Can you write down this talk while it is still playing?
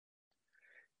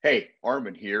Hey,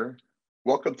 Armin here.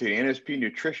 Welcome to the NSP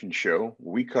Nutrition Show,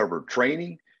 where we cover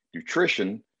training,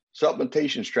 nutrition,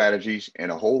 supplementation strategies,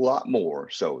 and a whole lot more.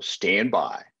 So stand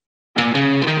by.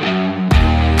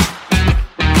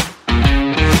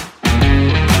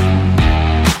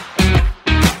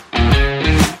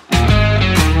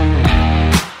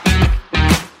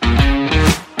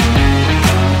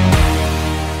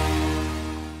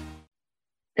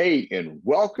 Hey, and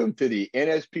welcome to the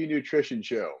NSP Nutrition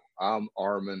Show. I'm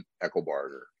Armin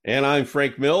Eckelbarger. And I'm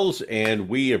Frank Mills, and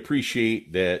we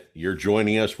appreciate that you're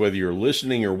joining us, whether you're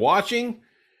listening or watching.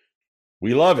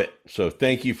 We love it. So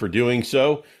thank you for doing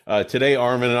so. Today,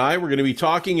 Armin and I, we're going to be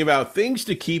talking about things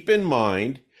to keep in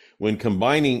mind when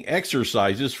combining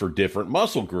exercises for different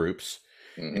muscle groups.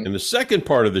 Mm-hmm. In the second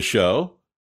part of the show,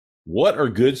 what are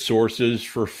good sources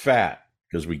for fat?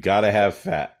 Because we got to have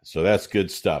fat. So that's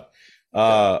good stuff.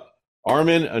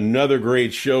 Armin, another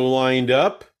great show lined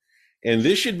up. And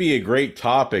this should be a great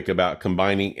topic about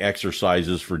combining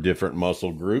exercises for different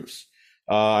muscle groups.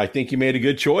 I think you made a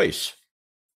good choice.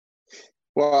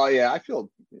 Well, yeah, I feel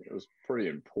it was pretty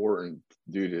important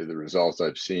due to the results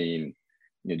I've seen,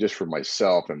 just for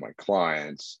myself and my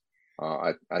clients.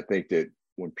 I think that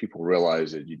when people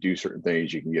realize that you do certain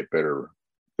things, you can get better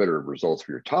results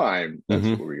for your time. That's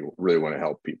what we really want to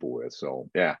help people with.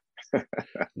 So, yeah.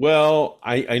 Well,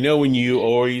 I know when you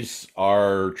always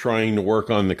are trying to work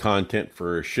on the content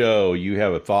for a show, you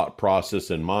have a thought process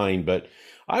in mind, but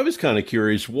I was kind of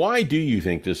curious, why do you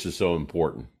think this is so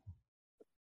important?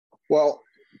 Well,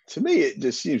 to me, it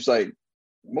just seems like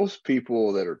most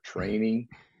people that are training,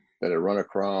 that I run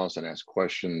across and ask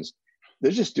questions,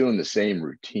 they're just doing the same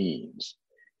routines.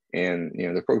 And,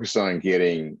 they're focused on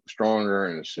getting stronger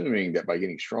and assuming that by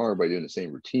getting stronger, by doing the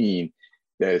same routine,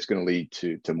 that it's going to lead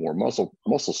to more muscle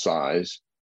size.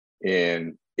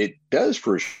 And it does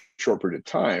for a short period of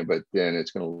time, but then it's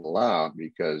going to allow,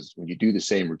 because when you do the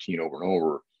same routine over and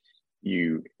over,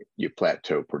 you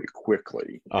plateau pretty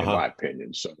quickly, in my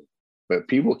opinion. So, but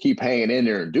people keep hanging in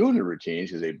there and doing the routines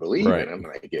because they believe in them,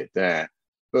 and I get that.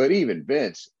 But even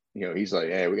Vince, he's like,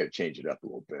 hey, we got to change it up a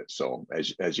little bit. So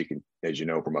as you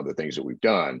know from other things that we've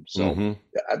done. So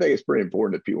I think it's pretty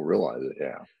important that people realize it.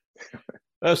 Yeah.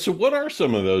 So what are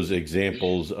some of those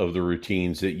examples of the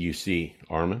routines that you see,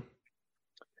 Armin?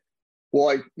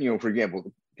 Well, for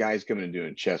example, guys coming and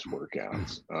doing chest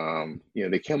workouts,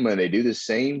 they come in, they do the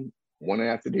same one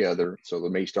after the other. So they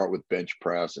may start with bench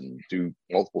press and do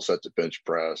multiple sets of bench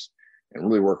press and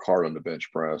really work hard on the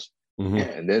bench press.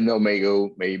 And then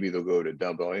maybe they'll go to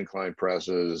dumbbell incline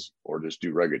presses or just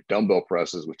do regular dumbbell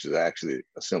presses, which is actually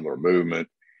a similar movement.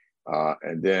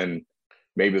 And then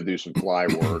maybe they'll do some fly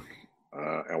work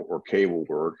or cable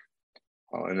work.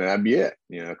 And then that'd be it,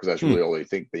 because that's really all they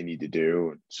think they need to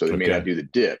do. So they may not do the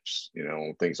dips,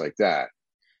 things like that.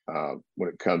 When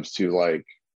it comes to like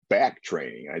back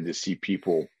training, I just see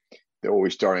people, they're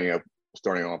always starting off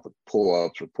with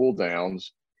pull-ups or pull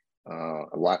downs.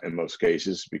 A lot in most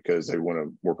cases because they want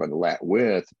to work on the lat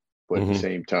width, but at the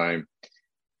same time,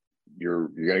 you're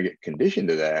going to get conditioned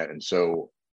to that, and so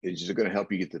it's just going to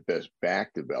help you get the best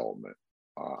back development.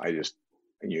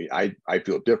 I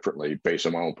feel differently based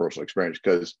on my own personal experience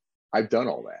because I've done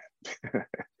all that.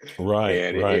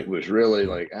 And it was really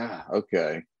like,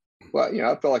 okay. Well,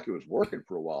 I felt like it was working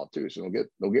for a while too. So don't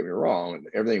get me wrong,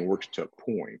 everything works to a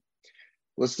point.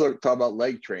 Let's talk about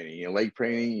leg training. Leg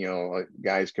training, like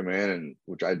guys come in, and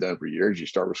which I've done for years, you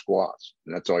start with squats,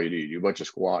 and that's all you do. You do a bunch of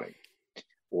squatting,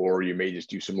 or you may just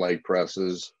do some leg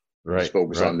presses, just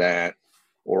focus on that.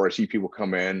 Or I see people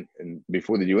come in, and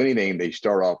before they do anything, they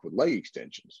start off with leg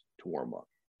extensions to warm up.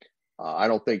 I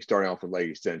don't think starting off with leg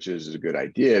extensions is a good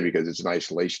idea because it's an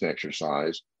isolation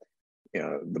exercise.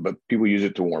 But people use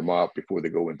it to warm up before they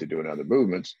go into doing other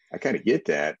movements. I kind of get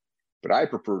that, but I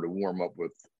prefer to warm up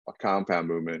with a compound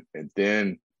movement and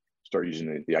then start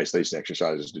using the isolation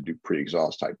exercises to do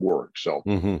pre-exhaust type work. So,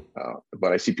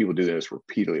 but I see people do this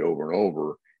repeatedly over and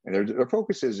over, and their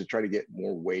focus is to try to get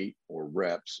more weight or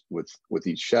reps with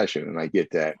each session. And I get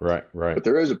that. Right. But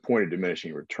there is a point of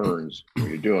diminishing returns when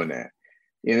you're doing that.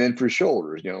 And then for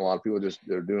shoulders, a lot of people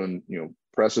they're doing,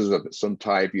 presses of some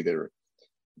type, either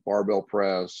barbell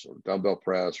press or dumbbell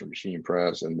press or machine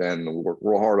press, and then they'll work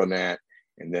real hard on that.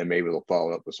 And then maybe they'll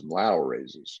follow up with some lateral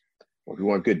raises. Well, if you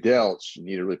want good delts, you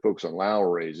need to really focus on lateral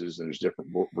raises, and there's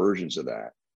different versions of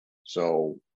that.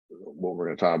 So what we're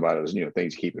going to talk about is,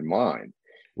 things to keep in mind.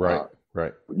 Right.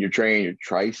 When you're training your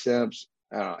triceps,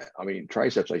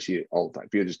 triceps, I see it all the time.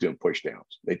 People just doing push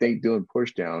downs. They think doing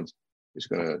push downs is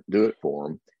going to do it for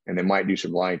them, and they might do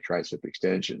some light tricep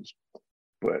extensions.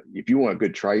 But if you want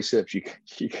good triceps, you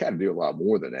got to do a lot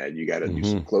more than that. You got to do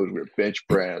some closed grip bench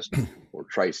press or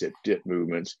tricep dip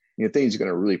movements. Things are going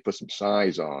to really put some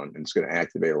size on, and it's going to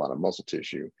activate a lot of muscle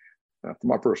tissue. From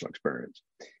my personal experience.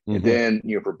 And then,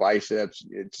 for biceps,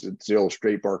 it's the old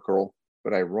straight bar curl.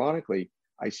 But ironically,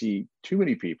 I see too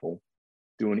many people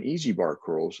doing easy bar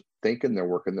curls thinking they're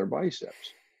working their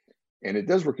biceps. And it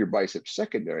does work your biceps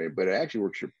secondary, but it actually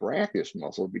works your brachius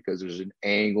muscle because there's an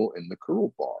angle in the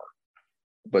curl bar.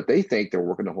 But they think they're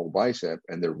working the whole bicep,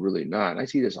 and they're really not. And I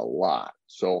see this a lot.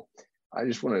 So I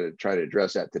just wanted to try to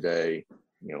address that today.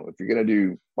 If you're going to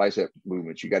do bicep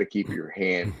movements, you got to keep your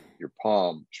hand, your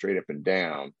palm straight up and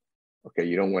down. Okay.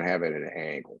 You don't want to have it at an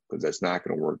angle because that's not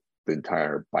going to work the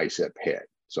entire bicep head.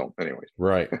 So anyways.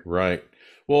 Right.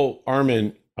 Well,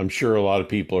 Armin, I'm sure a lot of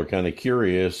people are kind of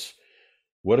curious.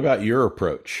 What about your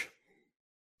approach?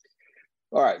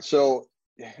 All right. So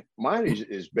mine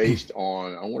is based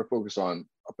on, I want to focus on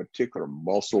a particular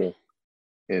muscle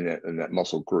in that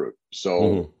muscle group.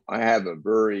 So I have a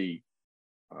very,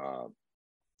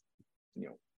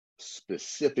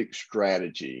 specific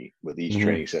strategy with each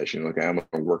training session. Okay, I'm going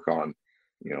to work on,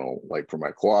 like for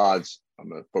my quads, I'm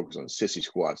going to focus on sissy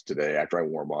squats today after I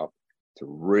warm up to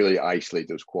really isolate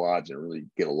those quads and really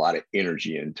get a lot of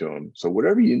energy into them. So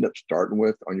whatever you end up starting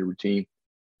with on your routine,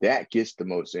 that gets the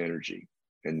most energy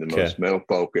and the most mental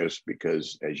focus,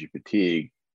 because as you fatigue,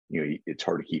 it's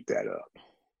hard to keep that up.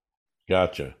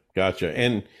 Gotcha.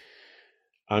 And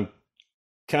I'm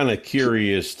kind of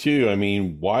curious too. I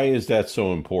mean, why is that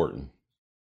so important?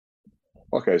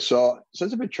 Okay, so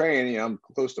since I've been training, I'm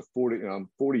close to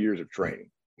 40 years of training,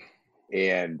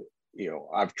 and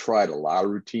I've tried a lot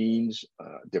of routines,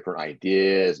 different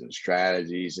ideas and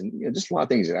strategies, and just a lot of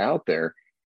things that are out there,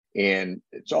 and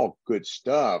it's all good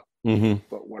stuff.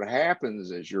 But what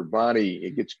happens is your body,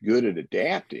 it gets good at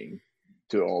adapting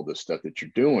to all the stuff that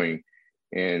you're doing,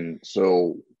 and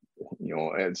so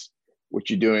as what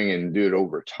you're doing and do it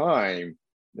over time,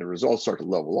 the results start to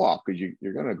level off because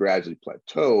you're going to gradually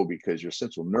plateau because your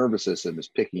central nervous system is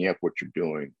picking up what you're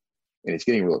doing and it's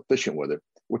getting real efficient with it,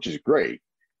 which is great.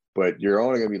 But you're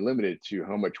only going to be limited to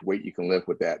how much weight you can lift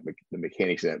with the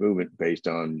mechanics of that movement based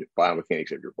on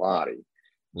biomechanics of your body.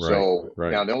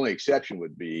 Now the only exception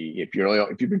would be if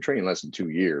you've been training less than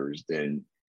 2 years, then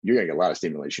you're going to get a lot of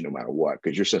stimulation no matter what,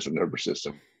 because your central nervous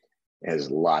system has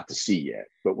a lot to see yet.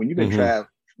 But when you've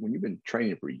been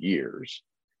training for years,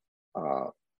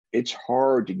 it's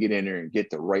hard to get in there and get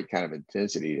the right kind of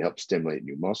intensity to help stimulate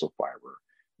new muscle fiber.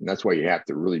 And that's why you have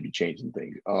to really be changing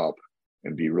things up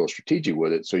and be real strategic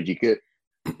with it so you get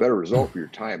a better result for your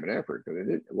time and effort.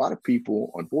 Because a lot of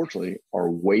people, unfortunately, are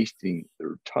wasting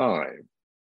their time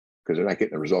because they're not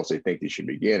getting the results they think they should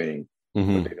be getting,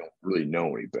 but they don't really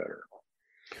know any better.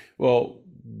 Well,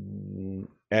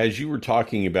 as you were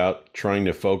talking about trying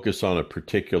to focus on a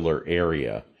particular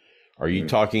area, are you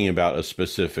talking about a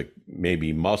specific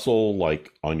maybe muscle,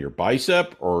 like on your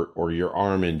bicep or your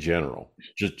arm in general?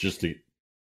 Just to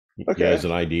as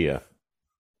an idea.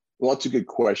 Well, that's a good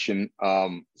question.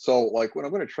 So like when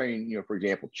I'm going to train, for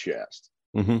example, chest,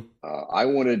 I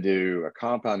want to do a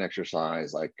compound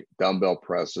exercise like dumbbell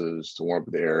presses to warm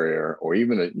up the area, or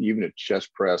even a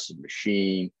chest press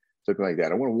machine, something like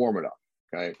that. I want to warm it up.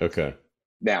 Okay.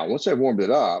 Now, once I've warmed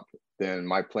it up, then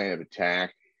my plan of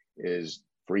attack is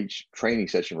for each training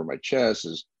session for my chest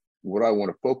is what I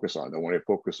want to focus on. I want to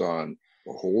focus on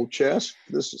the whole chest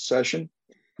for this session,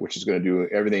 which is going to do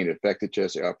everything to affect the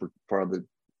chest, the upper part of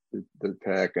the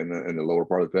pec and the lower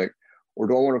part of the pec. Or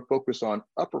do I want to focus on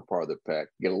upper part of the pec,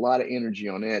 get a lot of energy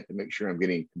on that to make sure I'm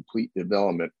getting complete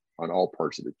development on all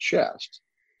parts of the chest?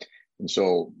 And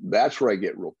so that's where I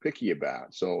get real picky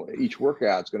about. So each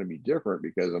workout is going to be different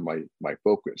because of my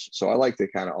focus. So I like to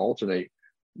kind of alternate.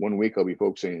 1 week I'll be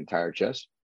focusing on the entire chest.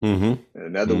 And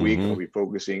another week I'll be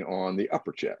focusing on the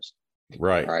upper chest.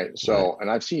 Right. All right. So, and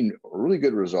I've seen really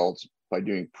good results by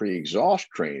doing pre-exhaust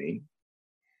training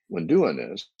when doing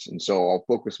this. And so I'll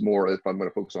focus more, if I'm going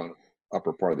to focus on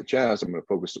upper part of the chest, I'm going to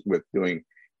focus with doing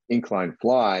incline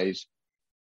flies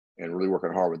and really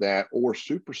working hard with that, or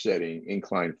supersetting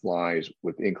incline flies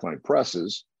with incline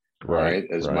presses, right,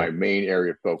 as my main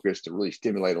area of focus to really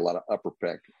stimulate a lot of upper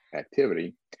pec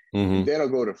activity. And then I'll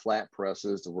go to flat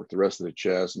presses to work the rest of the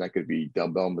chest, and that could be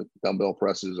dumbbell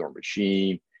presses or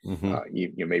machine.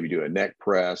 You maybe do a neck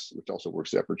press, which also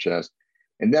works the upper chest.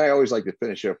 And then I always like to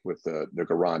finish up with the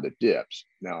Garanda dips.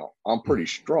 Now, I'm pretty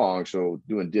strong, so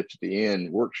doing dips at the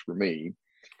end works for me.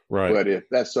 Right. But if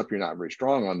that's stuff you're not very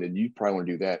strong on, then you probably want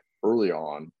to do that early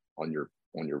on your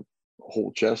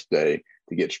whole chest day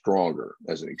to get stronger,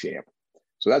 as an example.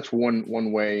 So that's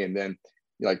one way. And then,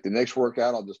 like the next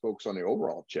workout, I'll just focus on the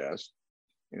overall chest.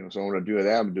 So I'm going to do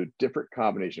that. I'm going to do a different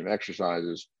combination of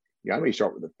exercises. I may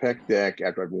start with the pec deck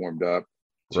after I've warmed up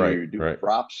to do a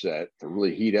drop set to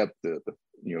really heat up the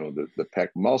pec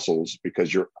muscles,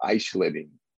 because you're isolating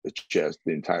the chest,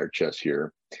 the entire chest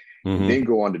here. Mm-hmm. Then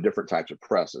go on to different types of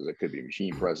presses. It could be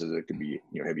machine presses. It could be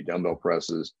heavy dumbbell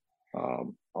presses,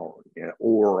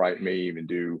 or I may even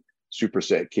do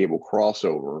superset cable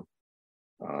crossover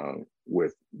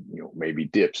with maybe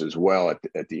dips as well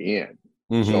at the end.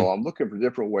 Mm-hmm. So I'm looking for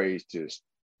different ways to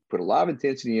put a lot of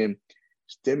intensity in,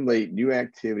 stimulate new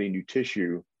activity, new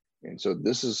tissue. And so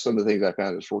this is some of the things I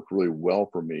found that's worked really well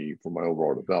for me for my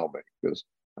overall development. Because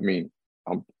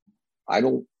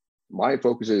my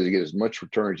focus is to get as much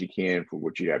return as you can for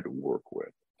what you have to work with.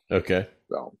 Okay.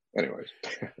 So anyways.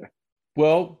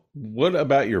 Well, what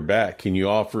about your back? Can you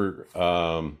offer,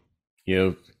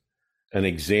 an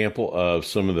example of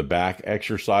some of the back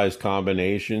exercise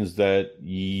combinations that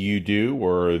you do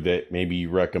or that maybe you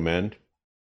recommend?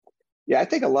 Yeah, I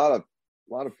think a lot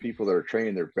of people that are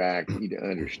training their back need to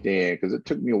understand, because it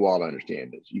took me a while to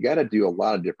understand this. You got to do a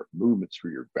lot of different movements for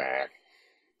your back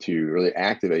to really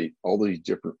activate all these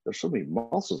different. There's so many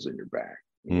muscles in your back.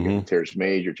 You get teres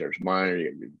major, teres minor,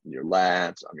 you get your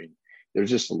lats. There's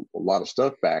just a lot of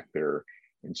stuff back there.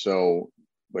 And so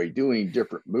by doing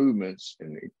different movements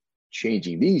and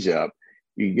changing these up,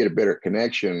 you get a better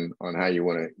connection on how you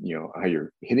want to, how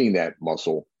you're hitting that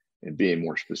muscle and being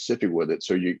more specific with it.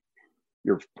 So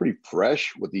you're pretty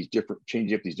fresh with these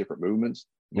changing up these different movements.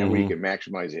 That way you can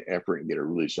maximize the effort and get a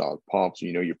really solid pump. So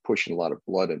you're pushing a lot of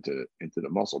blood into the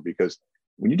muscle, because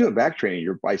when you do a back training,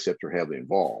 your biceps are heavily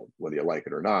involved, whether you like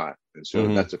it or not. And so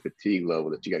that's a fatigue level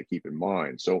that you got to keep in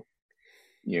mind. So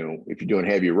if you're doing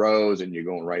heavy rows and you're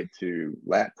going right to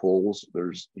lat pulls,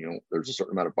 there's a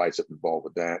certain amount of bicep involved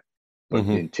with that, but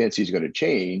the intensity is going to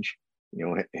change.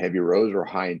 Heavy rows are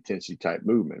high intensity type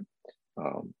movement.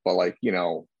 But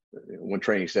one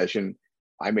training session,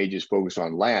 I may just focus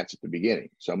on lats at the beginning.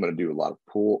 So I'm going to do a lot of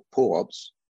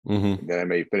pull-ups. And then I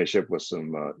may finish up with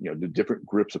some, the different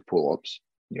grips of pull-ups,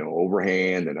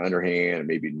 overhand and underhand, and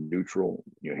maybe neutral,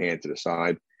 hand to the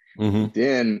side.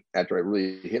 Then after I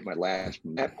really hit my lats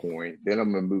from that point, then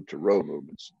I'm going to move to row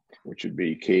movements, which would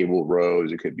be cable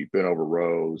rows. It could be bent over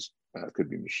rows. It could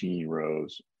be machine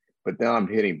rows. But now I'm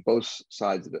hitting both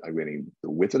sides I'm getting the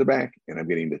width of the back and I'm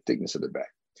getting the thickness of the back.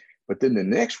 But then the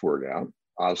next workout,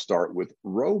 I'll start with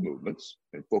row movements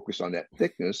and focus on that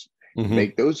thickness.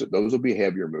 Make those will be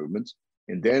heavier movements.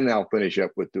 And then I'll finish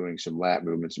up with doing some lat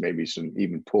movements, maybe some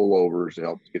even pullovers to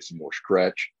help get some more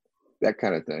stretch, that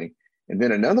kind of thing. And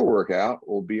then another workout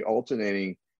will be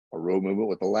alternating a row movement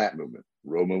with a lat movement,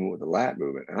 row movement with a lat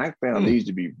movement. And I found these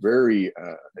to be very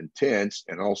intense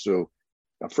and also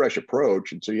a fresh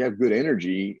approach. And so you have good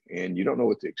energy and you don't know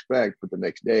what to expect, but the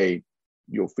next day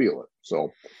you'll feel it.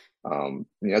 So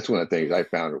that's one of the things I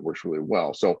found that works really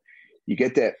well. So you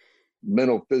get that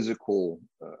mental, physical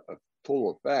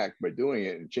total effect by doing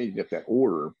it and changing up that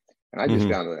order. And I just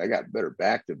found that I got better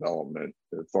back development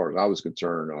as far as I was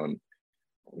concerned on,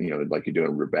 like you're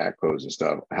doing rear back pose and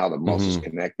stuff, how the muscles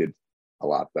connected a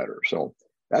lot better. So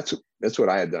that's what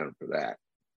I had done for that.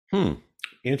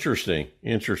 Interesting.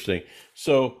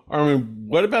 So, Armin,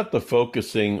 what about the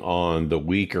focusing on the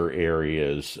weaker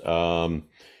areas? A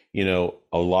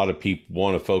lot of people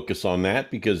want to focus on that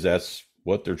because that's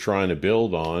what they're trying to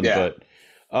build on. Yeah.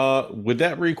 But would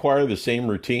that require the same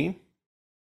routine?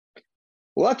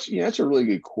 Well, that's a really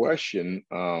good question.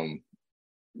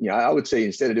 I would say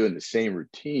instead of doing the same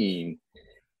routine,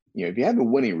 if you have a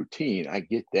winning routine, I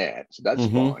get that. So that's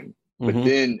fine. But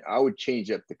then I would change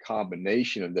up the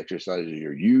combination of the exercises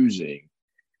you're using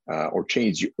or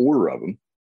change the order of them.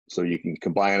 So you can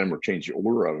combine them or change the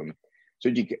order of them. So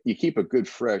you keep a good,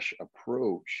 fresh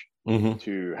approach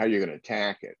to how you're going to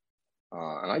attack it.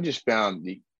 And I just found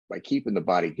by keeping the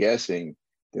body guessing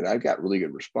that I've got really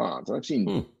good response. And I've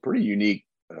seen pretty unique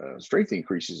strength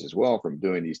increases as well from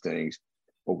doing these things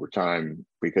over time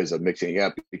because of mixing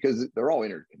up, because they're all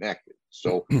interconnected.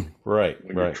 So when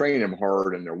you're training them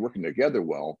hard and they're working together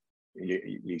well,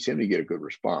 you seem to get a good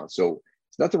response. So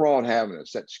it's nothing wrong with having a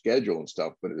set schedule and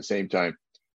stuff, but at the same time,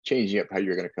 changing up how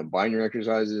you're going to combine your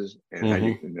exercises and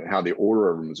how the order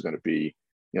of them is going to be,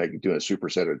 like doing a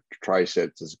superset or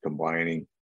trisets as combining,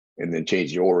 and then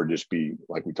change the order, just be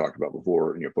like we talked about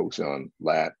before, focus on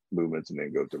lat movements and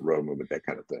then go to row movement, that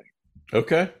kind of thing.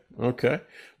 Okay.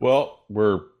 Well,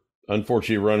 we're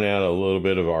unfortunately running out a little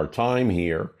bit of our time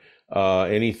here.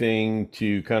 Anything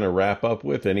to kind of wrap up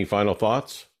with? Any final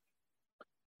thoughts?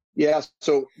 Yeah.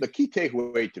 So the key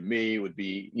takeaway to me would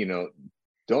be,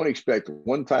 don't expect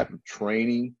one type of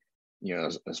training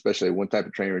especially one type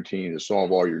of training routine to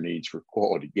solve all your needs for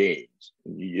quality gains.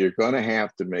 You're going to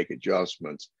have to make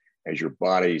adjustments as your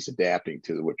body's adapting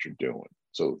to what you're doing.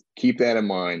 So keep that in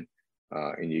mind.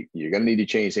 And you're going to need to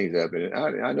change things up. And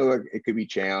I know it could be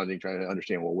challenging trying to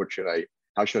understand, well,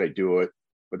 how should I do it?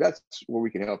 But that's where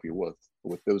we can help you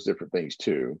with those different things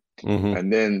too. Mm-hmm.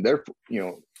 And then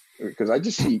because I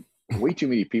just see way too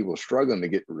many people struggling to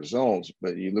get the results,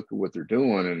 but you look at what they're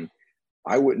doing, and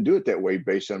I wouldn't do it that way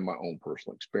based on my own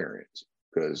personal experience,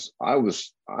 because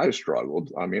I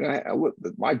struggled. I mean,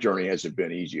 my journey hasn't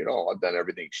been easy at all. I've done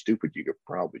everything stupid you could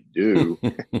probably do.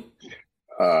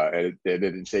 And at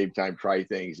the same time, try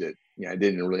things that I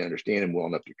didn't really understand them well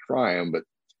enough to try them. But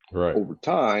over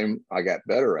time, I got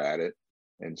better at it,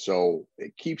 and so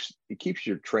it keeps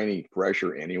your training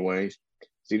fresher, anyways.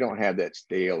 So you don't have that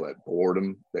that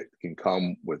boredom that can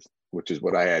come with, which is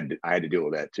what I had to deal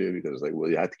with that too, because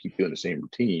you have to keep doing the same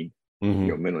routine,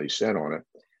 mm-hmm. Mentally set on it.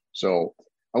 So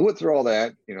I went through all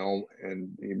that,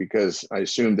 and because I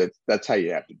assumed that's how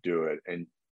you have to do it, and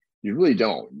you really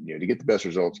don't. To get the best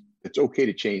results, it's okay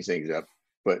to change things up,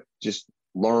 but just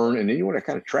learn. And then you want to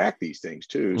kind of track these things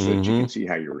too, so mm-hmm. that you can see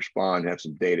how you respond, have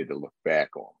some data to look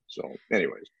back on. So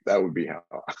anyways, that would be how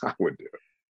I would do it.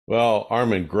 Well,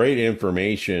 Armin, great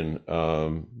information,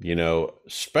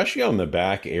 especially on the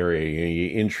back area.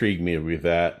 You intrigued me with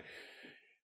that.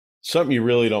 Something you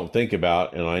really don't think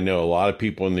about, and I know a lot of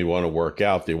people, when they want to work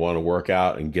out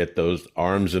and get those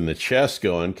arms and the chest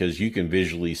going, because you can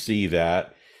visually see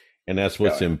that. And that's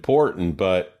what's important.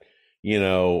 But,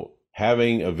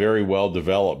 having a very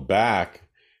well-developed back,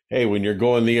 hey, when you're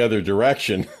going the other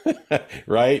direction,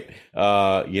 right?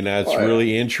 It's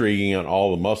really intriguing on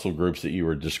all the muscle groups that you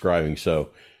were describing. So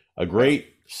a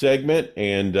great segment.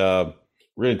 And we're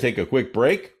going to take a quick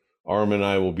break. Arm and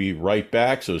I will be right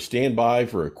back. So stand by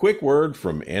for a quick word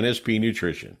from NSP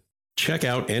Nutrition. Check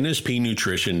out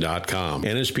nspnutrition.com.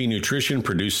 NSP Nutrition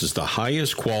produces the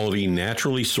highest quality,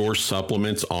 naturally sourced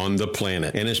supplements on the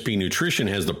planet. NSP Nutrition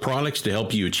has the products to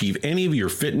help you achieve any of your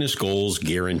fitness goals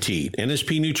guaranteed.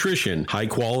 NSP Nutrition, high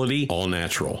quality, all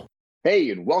natural. Hey,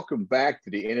 and welcome back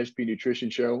to the NSP Nutrition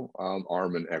Show. I'm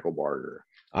Armin Eckelbarger.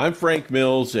 I'm Frank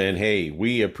Mills, and hey,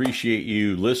 we appreciate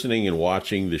you listening and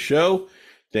watching the show.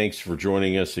 Thanks for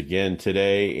joining us again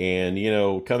today.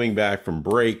 And, coming back from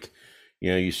break,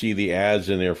 you see the ads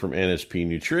in there from NSP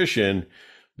Nutrition,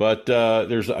 but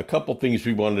there's a couple things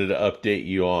we wanted to update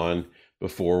you on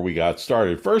before we got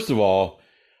started. First of all,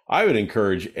 I would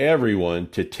encourage everyone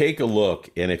to take a look,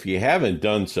 and if you haven't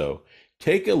done so,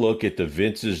 take a look at the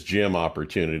Vince's Gym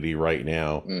opportunity right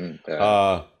now.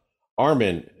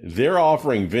 Armin, they're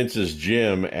offering Vince's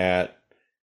Gym at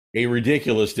a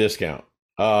ridiculous discount.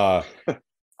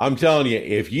 I'm telling you,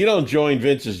 if you don't join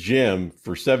Vince's Gym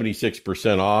for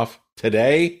 76% off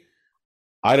today,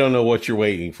 I don't know what you're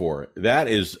waiting for. That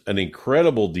is an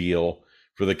incredible deal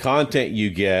for the content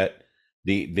you get,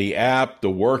 the app, the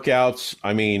workouts.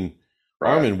 I mean,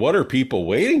 right. Armin, what are people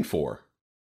waiting for?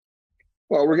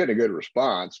 Well, we're getting a good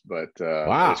response, but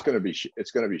wow. It's going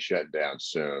to be shut down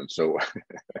soon. So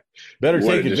better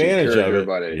take advantage of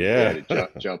everybody, to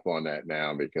jump on that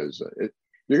now, because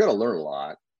you're going to learn a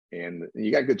lot. And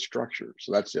you got good structure.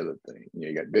 So that's the other thing.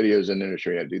 You got videos in there to show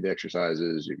you how to do the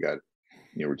exercises. You got,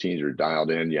 routines are dialed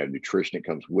in. You have nutrition that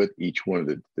comes with each one of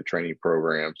the training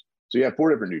programs. So you have 4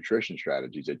 different nutrition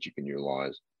strategies that you can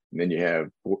utilize. And then you have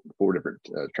four different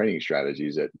training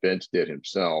strategies that Vince did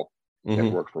himself that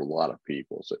worked for a lot of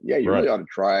people. So yeah, you really ought to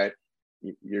try it.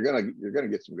 You're gonna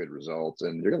get some good results,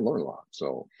 and you're gonna learn a lot.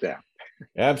 So yeah,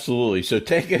 absolutely. So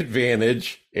take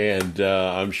advantage, and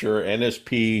I'm sure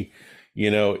NSP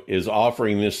is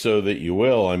offering this so that you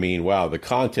will. I mean, wow, the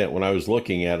content, when I was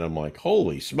looking at it, I'm like,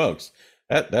 holy smokes,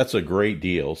 that's a great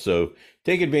deal. So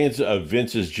take advantage of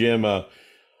Vince's Gym.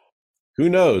 Who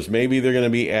knows? Maybe they're going to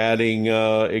be adding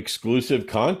exclusive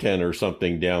content or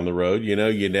something down the road. You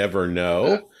never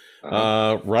know.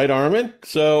 Right, Armin?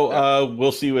 So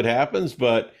we'll see what happens.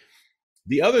 But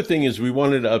the other thing is, we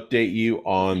wanted to update you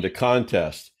on the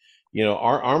contest.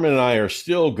 Armin and I are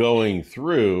still going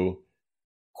through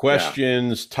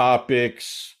questions,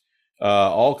 topics,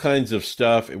 all kinds of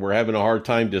stuff. And we're having a hard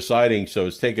time deciding. So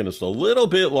it's taken us a little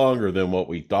bit longer than what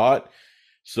we thought.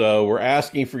 So we're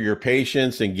asking for your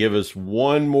patience and give us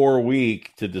one more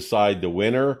week to decide the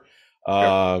winner.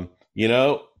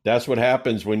 That's what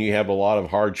happens when you have a lot of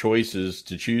hard choices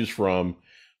to choose from,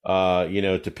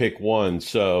 to pick one.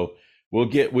 So we'll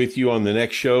get with you on the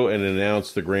next show and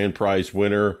announce the grand prize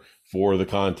winner for the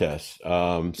contest.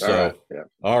 All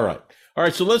right. All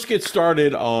right, so let's get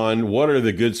started on what are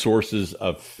the good sources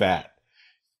of fat.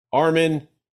 Armin,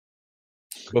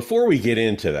 before we get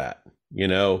into that,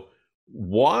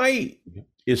 Why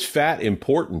is fat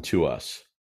important to us?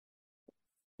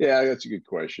 Yeah, that's a good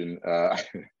question.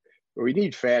 We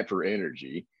need fat for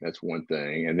energy. That's one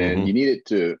thing, and then you need it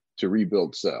to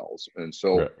rebuild cells. And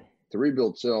so, to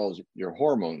rebuild cells, your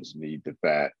hormones need the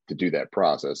fat to do that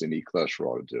process. They need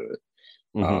cholesterol to do it.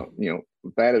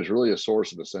 Fat is really a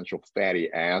source of essential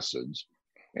fatty acids,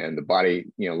 and the body,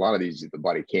 a lot of these the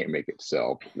body can't make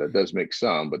itself. That does make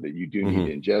some, but that you do need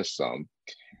to ingest some.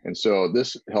 And so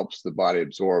this helps the body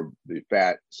absorb the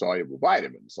fat soluble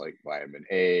vitamins like vitamin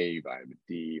A, vitamin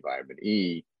D, vitamin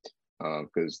E,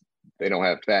 because they don't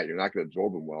have fat. You're not going to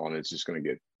absorb them well, and it's just going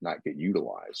to not get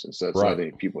utilized. And so that's another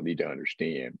thing people need to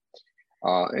understand.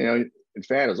 And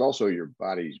fat is also your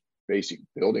body's basic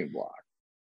building block.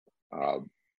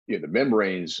 The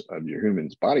membranes of your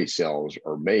human's body cells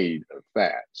are made of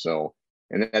fat. So,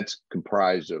 and that's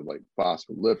comprised of like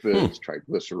phospholipids,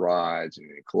 triglycerides, and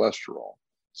cholesterol.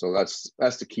 So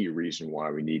that's the key reason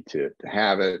why we need to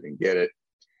have it and get it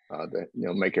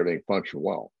to make everything function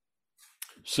well.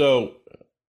 So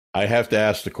I have to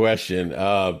ask the question.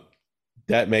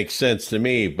 That makes sense to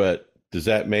me, but does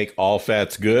that make all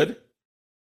fats good?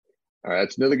 All right,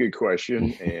 that's another good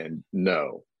question, and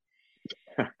no.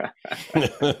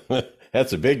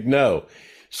 That's a big no.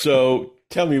 So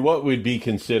tell me, what would be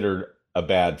considered a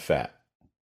bad fat?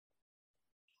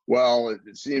 Well,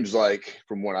 it seems like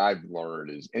from what I've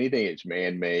learned is anything that's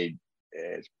man-made,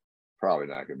 it's probably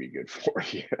not going to be good for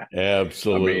you.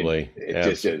 Absolutely. It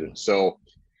just isn't. So,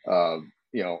 and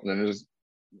there's,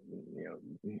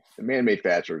 the man-made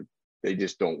fats they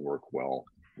just don't work well.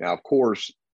 Now, of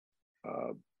course,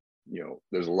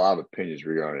 there's a lot of opinions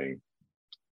regarding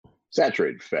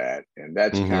saturated fat, and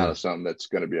that's kind of something that's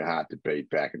going to be a hot debate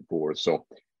back and forth. So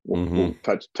we'll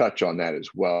touch on that as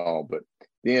well. But at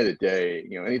the end of the day,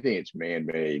 anything that's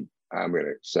man-made, I'm going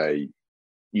to say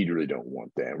you really don't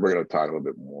want that. We're going to talk a little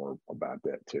bit more about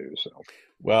that too. So,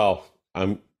 well,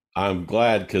 I'm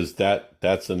glad, because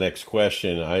that's the next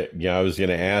question. I was going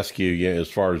to ask you, as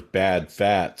far as bad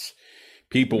fats,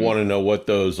 people want to know what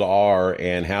those are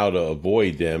and how to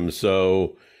avoid them.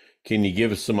 So can you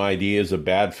give us some ideas of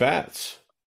bad fats?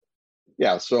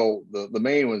 Yeah. So the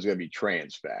main one's going to be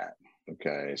trans fat.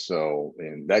 Okay. So,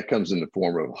 and that comes in the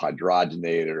form of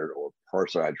hydrogenated or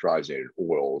partially hydrogenated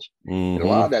oils. And a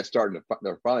lot of that's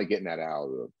they're finally getting that out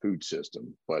of the food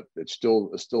system, but it's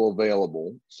still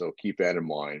available. So keep that in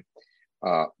mind.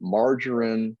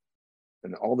 Margarine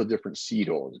and all the different seed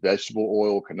oils, vegetable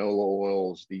oil, canola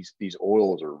oils, these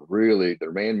oils are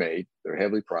they're man-made, they're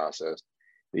heavily processed.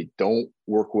 They don't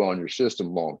work well in your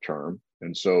system long term.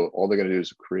 And so all they're going to do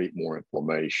is create more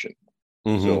inflammation.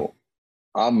 So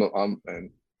I'm a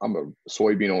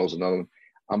soybean oil is another one.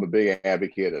 I'm a big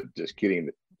advocate of just getting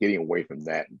away from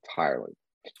that entirely.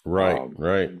 Right.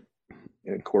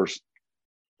 And of course,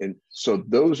 and so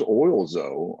those oils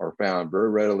though are found very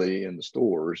readily in the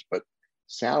stores, but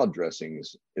salad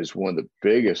dressings is one of the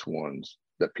biggest ones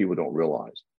that people don't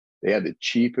realize. They have the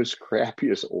cheapest,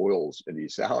 crappiest oils in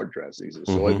these salad dressings.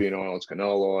 It's soybean oil, it's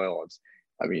canola oil,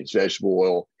 it's vegetable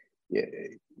oil. Yeah,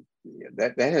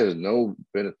 that has no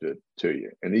benefit to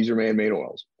you. And these are man-made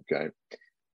oils. Okay.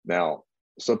 Now,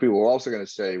 some people are also going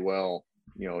to say, well,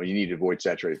 you need to avoid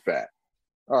saturated fat.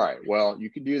 All right. Well, you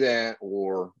can do that,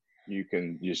 or you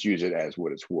can just use it as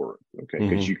what it's worth. Okay.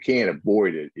 Because you can't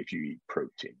avoid it if you eat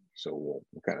protein. So we'll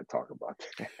kind of talk about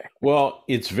that. Well,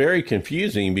 it's very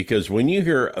confusing, because when you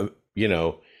hear,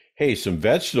 hey, some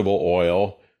vegetable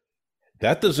oil,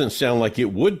 that doesn't sound like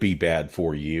it would be bad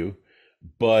for you.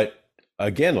 But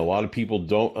again, a lot of people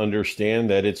don't understand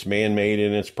that it's man-made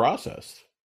and it's processed.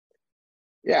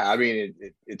 Yeah,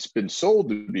 it's been sold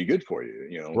to be good for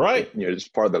you, right? It's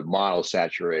part of the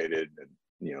monosaturated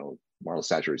and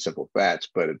monosaturated simple fats.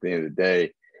 But at the end of the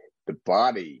day, the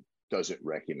body doesn't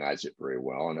recognize it very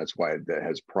well, and that's why it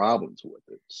has problems with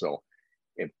it. So,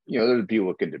 if there's people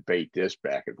who can debate this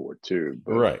back and forth too.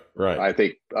 But right. I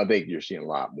think you're seeing a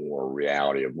lot more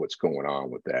reality of what's going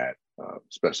on with that,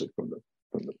 especially from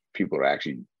the people who are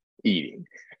actually eating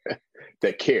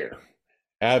that care.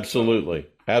 Absolutely.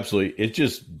 It's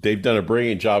just, they've done a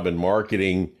brilliant job in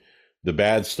marketing the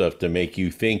bad stuff to make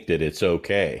you think that it's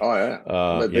okay.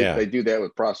 Oh yeah. They do that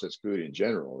with processed food in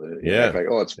general.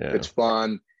 It's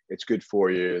fun. It's good for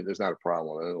you. There's not a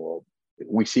problem with it. Well,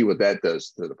 we see what that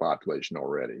does to the population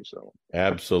already. So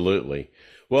absolutely.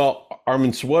 Well,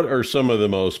 Armin, so what are some of the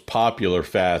most popular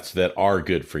fats that are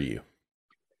good for you?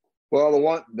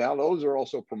 Well, those are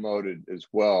also promoted as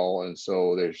well, and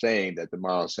so they're saying that the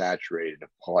monounsaturated and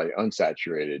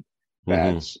polyunsaturated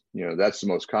fats, that's the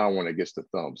most common one that gets the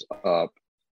thumbs up.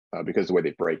 because of the way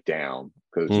they break down,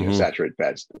 because saturated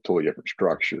fat's a totally different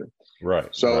structure. Right.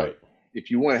 So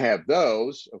if you want to have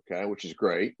those, okay, which is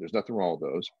great, there's nothing wrong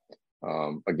with those.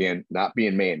 Again, not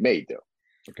being man-made though.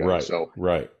 Okay. Right. So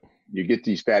right. You get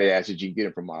these fatty acids, you can get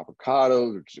them from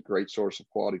avocados, which is a great source of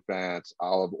quality fats,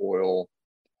 olive oil,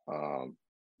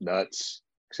 nuts,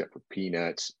 except for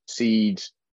peanuts,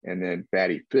 seeds, and then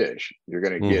fatty fish. You're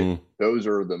going to get, those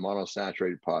are the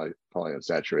monosaturated,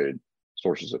 polyunsaturated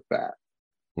sources of fat.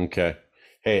 Okay.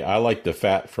 Hey, I like the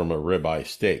fat from a ribeye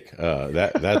steak.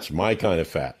 That's my kind of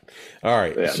fat. All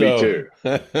right. Yeah, me too.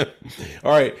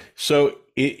 All right. So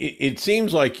it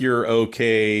seems like you're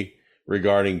okay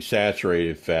regarding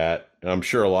saturated fat. I'm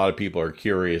sure a lot of people are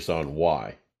curious on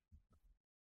why.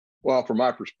 Well, from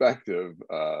my perspective,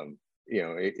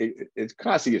 it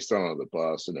constantly gets thrown on the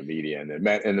bus in the media and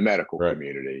the medical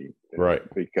community, right?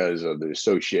 Because of the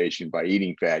association. By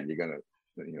eating fat, you're going to,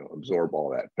 absorb all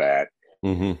that fat.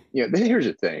 Here's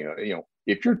the thing.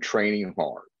 If you're training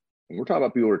hard, and we're talking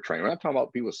about people who are training, we're not talking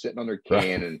about people sitting on their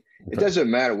can, and it doesn't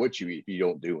matter what you eat if you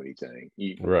don't do anything.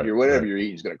 Whatever you're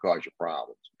eating is going to cause you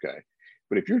problems. Okay,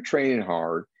 but if you're training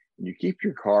hard, and you keep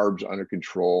your carbs under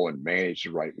control and manage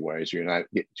the right way, so you're not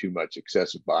getting too much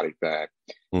excessive body fat,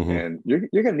 and you're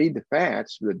going to need the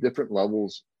fats for the different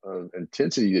levels of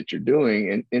intensity that you're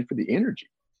doing, and for the energy.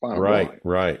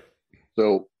 Right.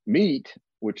 So meat,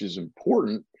 which is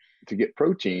important to get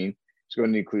protein, is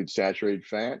going to include saturated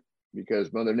fat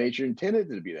because Mother Nature intended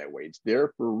it to be that way. It's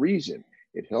there for a reason.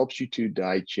 It helps you to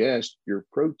digest your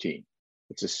protein.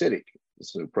 It's acidic.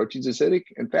 So protein's acidic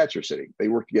and fats are acidic. They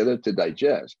work together to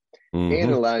digest, and it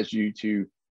allows you to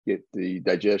get the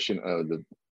digestion of the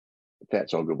fat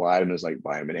soluble vitamins like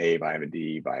vitamin A, vitamin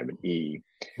D, vitamin E.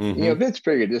 Vince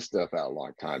figured this stuff out a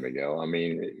long time ago. I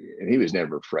mean, and he was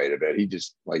never afraid of it. He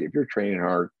just, like, if you're training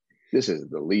hard, this is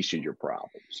the least of your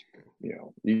problems.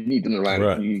 You need them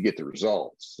right. You get the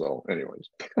results. So anyways.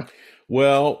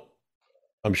 Well,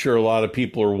 I'm sure a lot of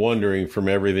people are wondering from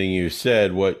everything you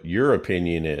said what your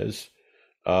opinion is,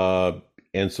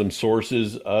 and some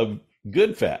sources of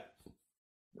good fat.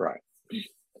 Right.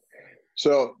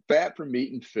 So fat from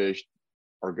meat and fish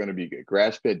are going to be good.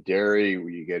 Grass-fed dairy, where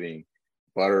you're getting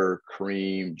butter,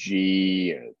 cream,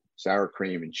 ghee, sour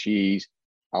cream and cheese,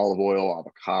 olive oil,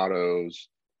 avocados,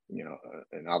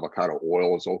 and avocado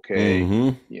oil is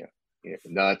okay.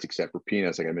 Nuts, except for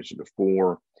peanuts, like I mentioned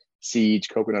before, seeds,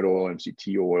 coconut oil,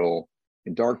 MCT oil,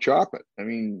 and dark chocolate. I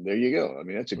mean, there you go. I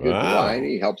mean, that's a good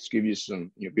variety. It helps give you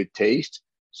some good taste.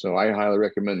 So I highly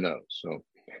recommend those. So,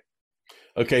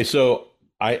 okay, so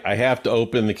I have to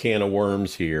open the can of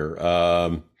worms here.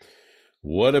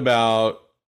 What about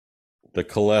the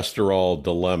cholesterol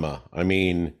dilemma? I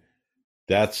mean,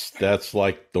 that's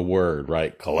like the word,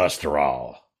 right?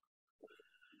 Cholesterol.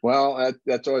 Well,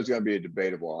 that's always going to be a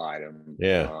debatable item.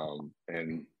 Yeah.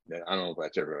 And I don't know if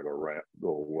that's ever going to go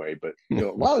away, but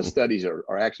a lot of studies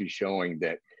are actually showing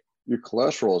that your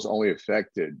cholesterol is only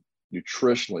affected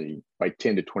nutritionally by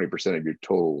 10 to 20% of your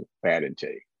total fat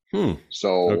intake.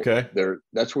 So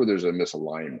that's where there's a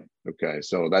misalignment. Okay.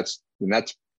 So that's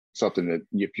something that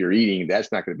if you're eating,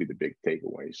 that's not going to be the big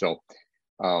takeaway. So,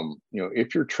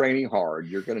 if you're training hard,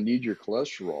 you're going to need your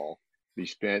cholesterol to be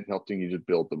spent helping you to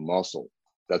build the muscle.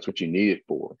 That's what you need it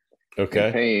for. Okay.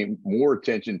 And paying more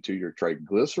attention to your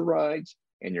triglycerides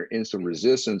and your insulin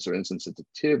resistance or insulin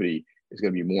sensitivity is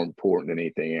going to be more important than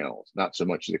anything else. Not so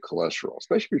much the cholesterol,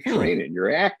 especially if you're training,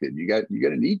 you're active. You got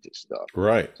to need this stuff.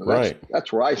 Right. So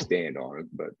that's where I stand on it.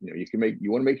 But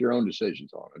you want to make your own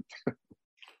decisions on it.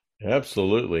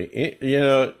 Absolutely.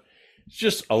 It's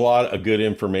just a lot of good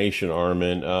information,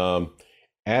 Armin.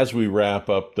 As we wrap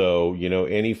up, though,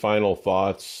 any final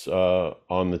thoughts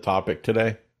on the topic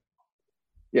today?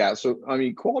 Yeah. So, I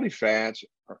mean, quality fats,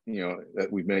 that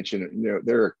we've mentioned,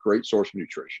 they're a great source of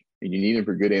nutrition, and you need them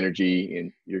for good energy,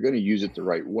 and you're going to use it the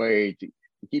right way to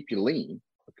keep you lean.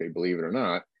 Okay. Believe it or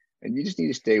not. And you just need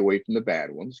to stay away from the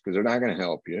bad ones because they're not going to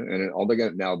help you.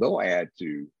 And they'll add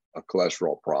to a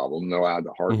cholesterol problem. They'll add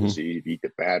to heart disease if you eat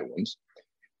the bad ones.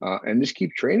 And just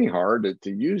keep training hard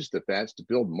to use the fats to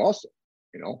build muscle.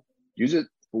 Use it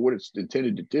for what it's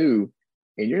intended to do,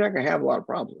 and you're not going to have a lot of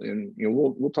problems. And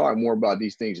we'll talk more about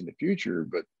these things in the future.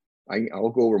 But I'll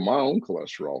go over my own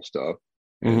cholesterol stuff,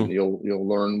 and you'll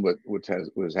learn what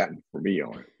has happened for me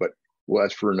on it. But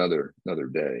that's for another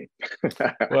day.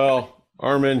 Well,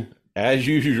 Armin, as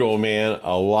usual, man,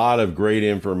 a lot of great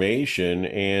information,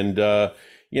 and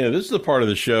this is the part of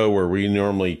the show where we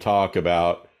normally talk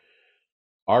about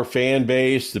our fan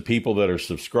base, the people that are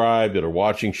subscribed, that are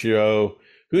watching show.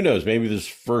 Who knows? Maybe this is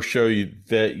the first show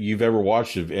that you've ever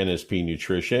watched of NSP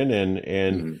Nutrition,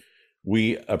 and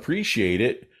we appreciate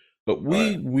it. But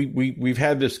we've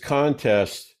had this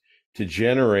contest to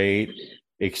generate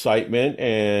excitement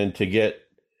and to get,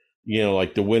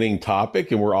 like the winning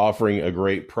topic, and we're offering a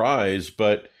great prize.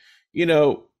 But,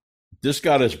 this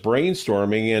got us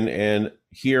brainstorming, and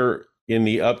here in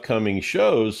the upcoming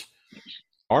shows,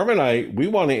 Arm and I, we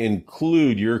want to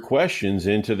include your questions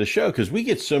into the show because we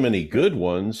get so many good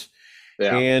ones.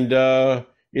 Yeah. And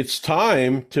it's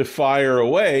time to fire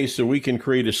away so we can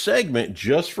create a segment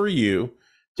just for you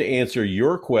to answer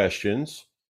your questions.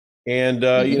 And,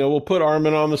 we'll put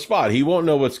Armin on the spot. He won't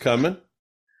know what's coming.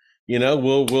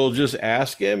 We'll just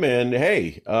ask him, and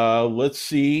hey, let's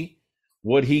see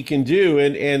what he can do.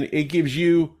 And it gives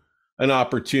you an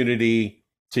opportunity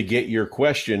to get your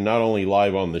question not only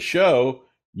live on the show,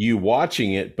 you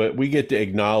watching it, but we get to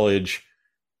acknowledge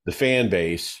the fan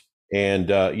base.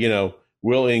 And,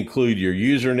 we'll include your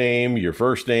username, your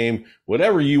first name,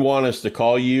 whatever you want us to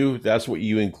call you. That's what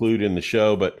you include in the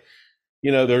show. But,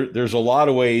 there's a lot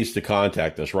of ways to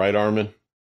contact us, right, Armin?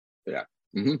 Yeah.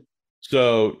 Mm-hmm.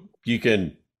 So you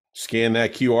can scan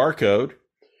that QR code.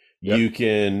 Yep. You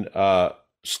can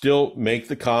still make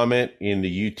the comment in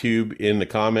the YouTube in the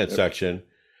comment section,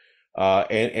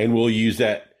 and we'll use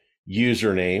that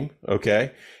username,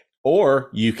 okay? Or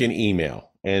you can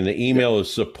email, and the email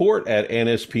is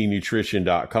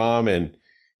support@nspnutrition.com. And,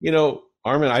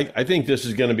 Armin, I think this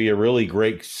is going to be a really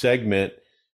great segment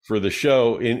for the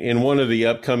show. In one of the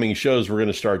upcoming shows, we're going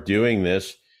to start doing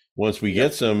this once we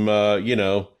get some,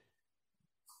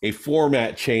 a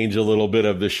format change a little bit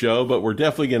of the show, but we're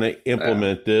definitely going to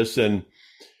implement this. And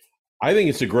I think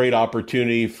it's a great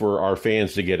opportunity for our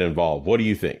fans to get involved. What do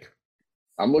you think?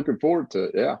 I'm looking forward to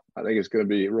it. Yeah, I think it's going to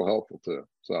be real helpful too.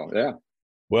 So, yeah.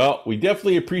 Well, we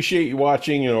definitely appreciate you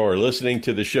watching or listening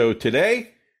to the show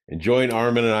today. And join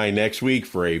Armin and I next week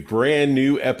for a brand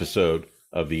new episode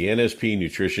of the NSP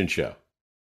Nutrition Show.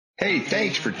 Hey,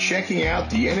 thanks for checking out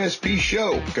the NSP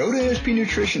Show. Go to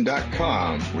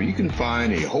nspnutrition.com where you can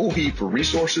find a whole heap of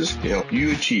resources to help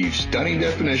you achieve stunning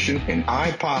definition and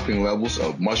eye-popping levels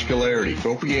of muscularity.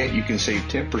 Don't forget, you can save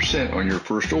 10% on your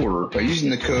first order by using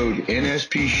the code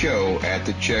NSP Show at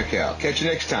the checkout. Catch you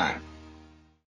next time.